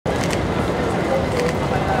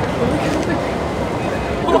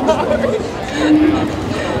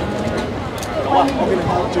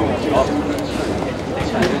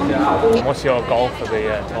What's your goal for the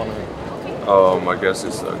tournament? I guess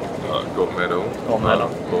it's a gold medal. Gold medal.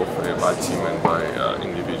 Both by team and by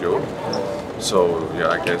individual. So yeah,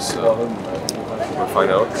 I guess we'll find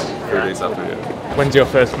out 3 days after that. When's your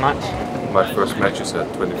first match? My first match is at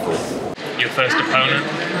 24th. Your first opponent?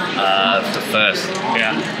 The first.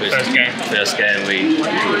 Yeah. First game. First game we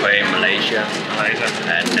play Malaysia.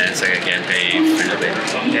 And then second game play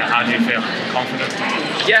Philippines. Yeah. How do you feel? Confident?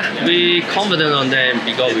 Yeah, we confident on them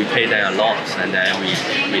because we play them a lot, and then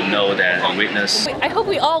we know their weakness. I hope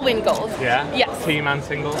we all win gold. Yeah. Yes. Team and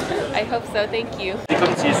singles. I hope so. Thank you. 今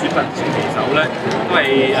次選拔選旗手咧，因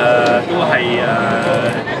為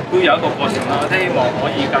都有一個過程啦，希望可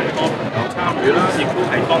以更多朋友參與啦，亦都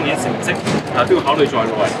係當然成績都要考慮在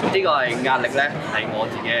內。呢個係壓力咧，係我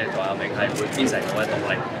自己嘅座右銘，係會變成我嘅動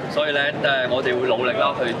力。所以咧，我哋會努力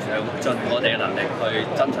啦，去盡我哋嘅能力去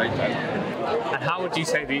爭取獎項。 And how would you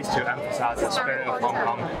say these two emphasize the spirit of Hong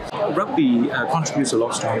Kong? Rugby contributes a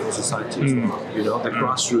lot to Hong Kong society as well. You know, the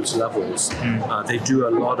grassroots levels. They do a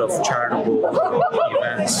lot of charitable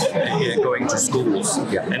events, going to schools,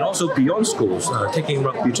 and also beyond schools, taking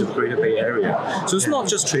rugby to the Greater Bay Area. So it's not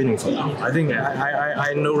just training for them. I think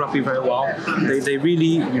I know rugby very well. They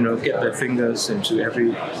really, get their fingers into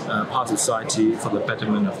every part of society for the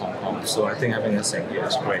betterment of Hong Kong. So I think having a thing here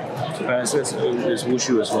is great. But it's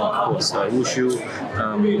wushu as well, of course. Wushu,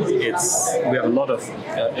 we have a lot of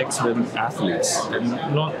excellent athletes, and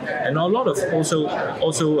a lot of also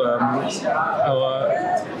our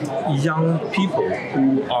young people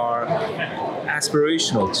who are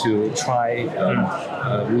aspirational to try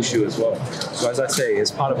wushu as well. So as I say, it's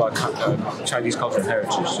part of our Chinese culture and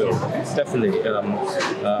heritage. So definitely,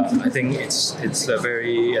 I think it's a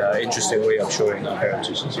very interesting way of showing our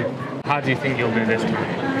heritage as well. How do you think you'll do this time?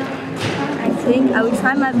 I think I will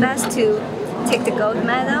try my best to take the gold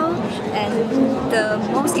medal, and the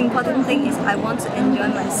most important thing is I want to enjoy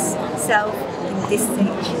myself in this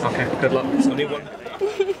stage. Okay, good luck. Only one.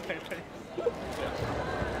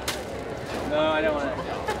 No, I don't want it.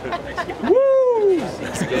 Woo!